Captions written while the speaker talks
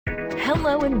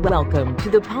Hello and welcome to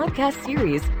the podcast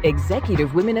series,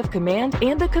 Executive Women of Command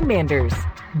and the Commanders.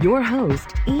 Your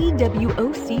host,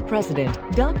 EWOC President,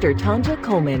 Dr. Tanja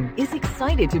Coleman, is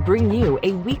excited to bring you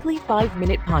a weekly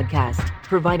 5-minute podcast,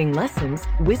 providing lessons,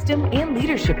 wisdom, and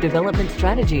leadership development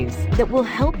strategies that will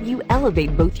help you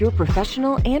elevate both your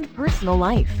professional and personal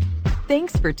life.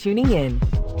 Thanks for tuning in.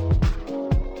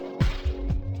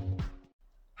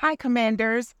 Hi,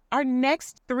 Commanders. Our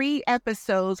next 3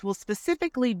 episodes will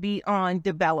specifically be on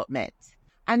development.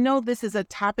 I know this is a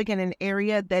topic and an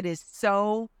area that is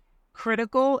so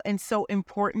critical and so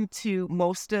important to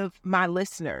most of my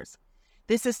listeners.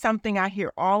 This is something I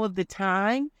hear all of the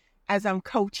time as I'm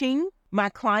coaching my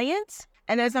clients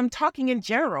and as I'm talking in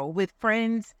general with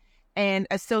friends and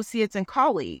associates and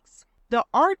colleagues. The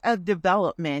art of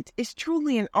development is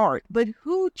truly an art, but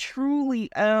who truly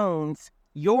owns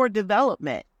your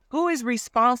development? Who is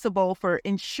responsible for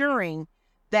ensuring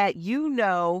that you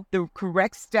know the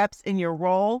correct steps in your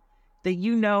role, that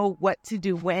you know what to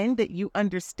do when, that you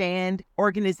understand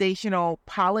organizational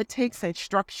politics and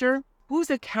structure? Who's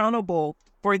accountable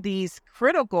for these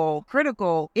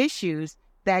critical issues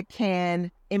that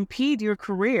can impede your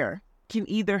career, can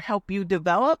either help you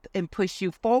develop and push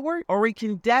you forward, or it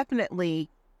can definitely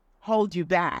hold you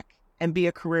back and be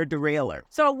a career derailer?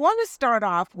 So I want to start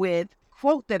off with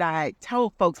quote that I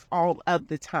tell folks all of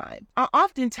the time. I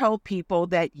often tell people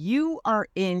that you are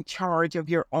in charge of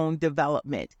your own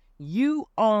development. You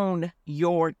own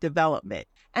your development.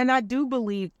 And I do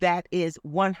believe that is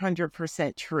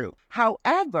 100% true.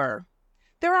 However,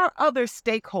 there are other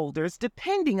stakeholders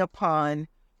depending upon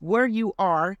where you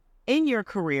are in your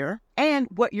career and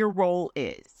what your role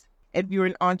is. If you're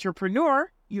an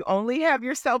entrepreneur, you only have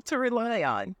yourself to rely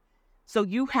on. So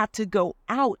you have to go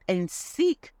out and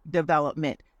seek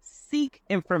development, seek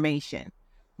information,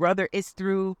 whether it's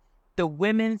through the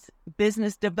Women's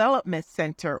Business Development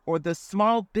Center or the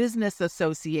Small Business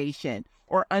Association,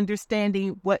 or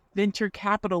understanding what venture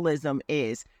capitalism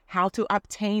is, how to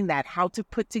obtain that, how to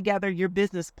put together your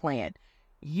business plan.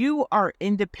 You are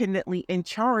independently in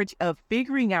charge of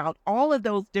figuring out all of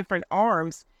those different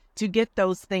arms to get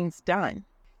those things done.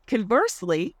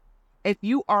 Conversely, if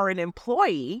you are an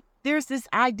employee, there's this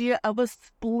idea of a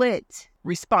split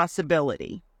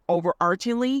responsibility.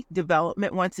 Overarchingly,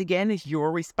 development, once again, is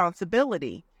your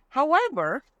responsibility.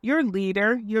 However, your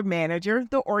leader, your manager,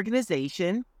 the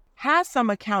organization has some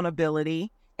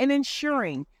accountability in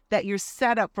ensuring that you're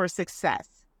set up for success,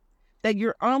 that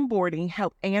your onboarding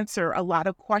help answer a lot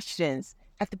of questions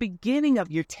at the beginning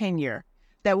of your tenure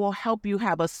that will help you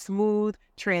have a smooth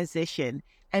transition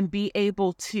and be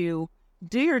able to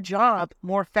do your job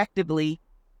more effectively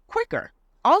quicker.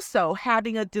 Also,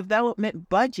 having a development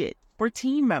budget for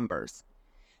team members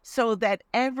so that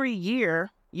every year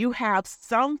you have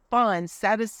some funds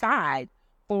set aside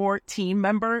for team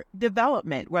member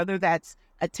development, whether that's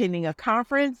attending a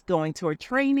conference, going to a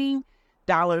training,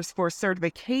 dollars for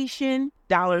certification,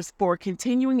 dollars for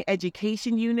continuing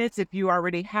education units if you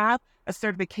already have a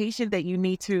certification that you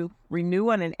need to renew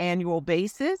on an annual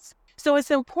basis. So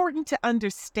it's important to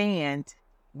understand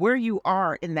where you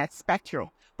are in that spectrum,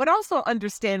 but also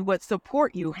understand what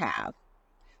support you have.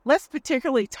 Let's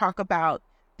particularly talk about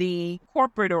the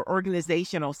corporate or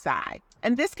organizational side.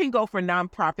 And this can go for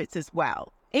nonprofits as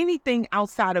well. Anything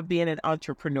outside of being an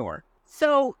entrepreneur.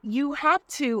 So you have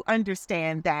to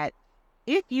understand that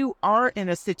if you are in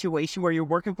a situation where you're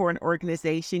working for an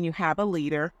organization, you have a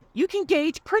leader, you can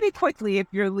gauge pretty quickly if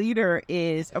your leader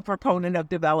is a proponent of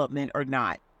development or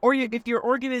not, or if your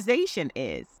organization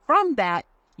is. From that,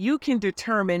 you can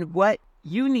determine what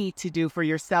you need to do for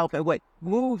yourself and what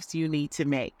moves you need to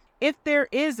make. If there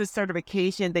is a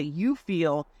certification that you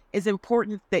feel is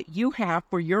important that you have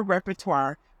for your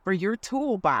repertoire, for your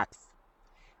toolbox,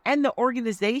 and the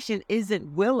organization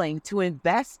isn't willing to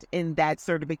invest in that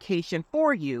certification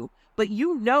for you, but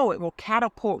you know it will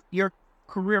catapult your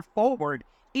career forward,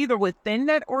 either within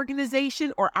that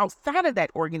organization or outside of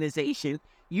that organization,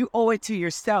 you owe it to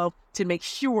yourself to make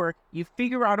sure you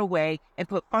figure out a way and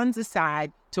put funds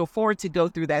aside to afford to go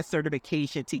through that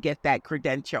certification to get that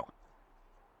credential.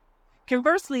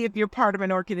 Conversely, if you're part of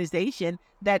an organization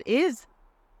that is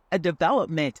a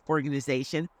development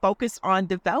organization focused on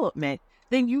development,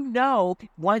 then you know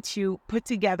once you put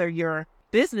together your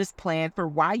business plan for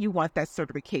why you want that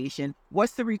certification,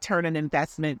 what's the return on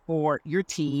investment for your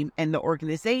team and the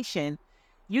organization,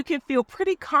 you can feel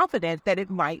pretty confident that it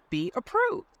might be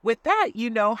approved. With that, you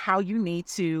know how you need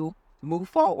to move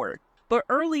forward. But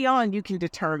early on, you can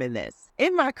determine this.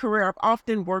 In my career, I've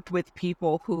often worked with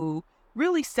people who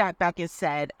really sat back and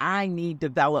said, I need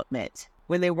development.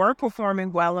 When they weren't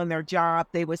performing well in their job,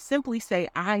 they would simply say,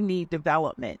 I need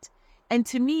development. And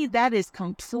to me, that is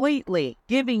completely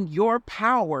giving your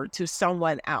power to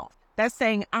someone else. That's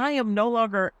saying I am no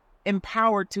longer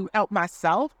empowered to help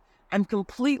myself. I'm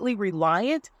completely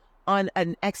reliant on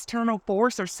an external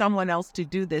force or someone else to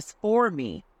do this for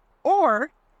me.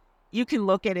 Or you can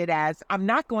look at it as I'm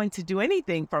not going to do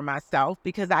anything for myself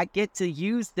because I get to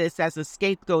use this as a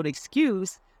scapegoat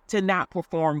excuse to not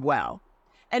perform well.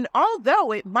 And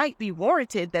although it might be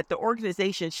warranted that the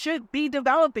organization should be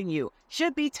developing you,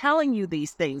 should be telling you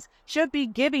these things, should be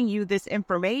giving you this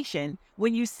information,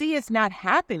 when you see it's not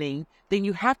happening, then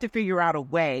you have to figure out a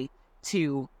way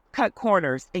to cut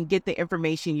corners and get the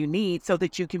information you need so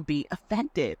that you can be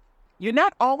effective. You're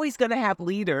not always going to have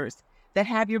leaders that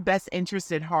have your best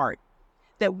interest at heart,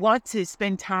 that want to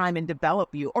spend time and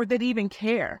develop you, or that even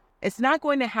care. It's not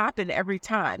going to happen every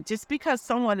time. Just because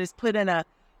someone is put in a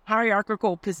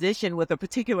hierarchical position with a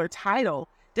particular title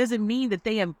doesn't mean that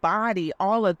they embody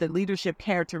all of the leadership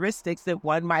characteristics that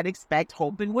one might expect,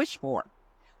 hope, and wish for.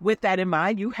 With that in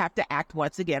mind, you have to act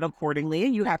once again accordingly,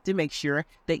 and you have to make sure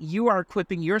that you are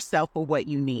equipping yourself for what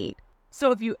you need.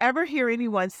 So if you ever hear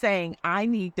anyone saying, I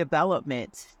need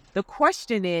development, the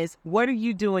question is, what are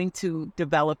you doing to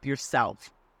develop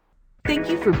yourself? Thank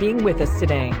you for being with us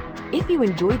today. If you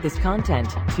enjoyed this content,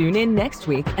 tune in next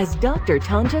week as Dr.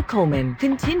 Tanja Coleman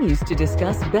continues to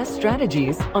discuss best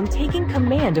strategies on taking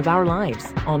command of our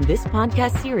lives on this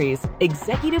podcast series,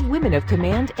 Executive Women of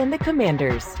Command and the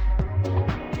Commanders.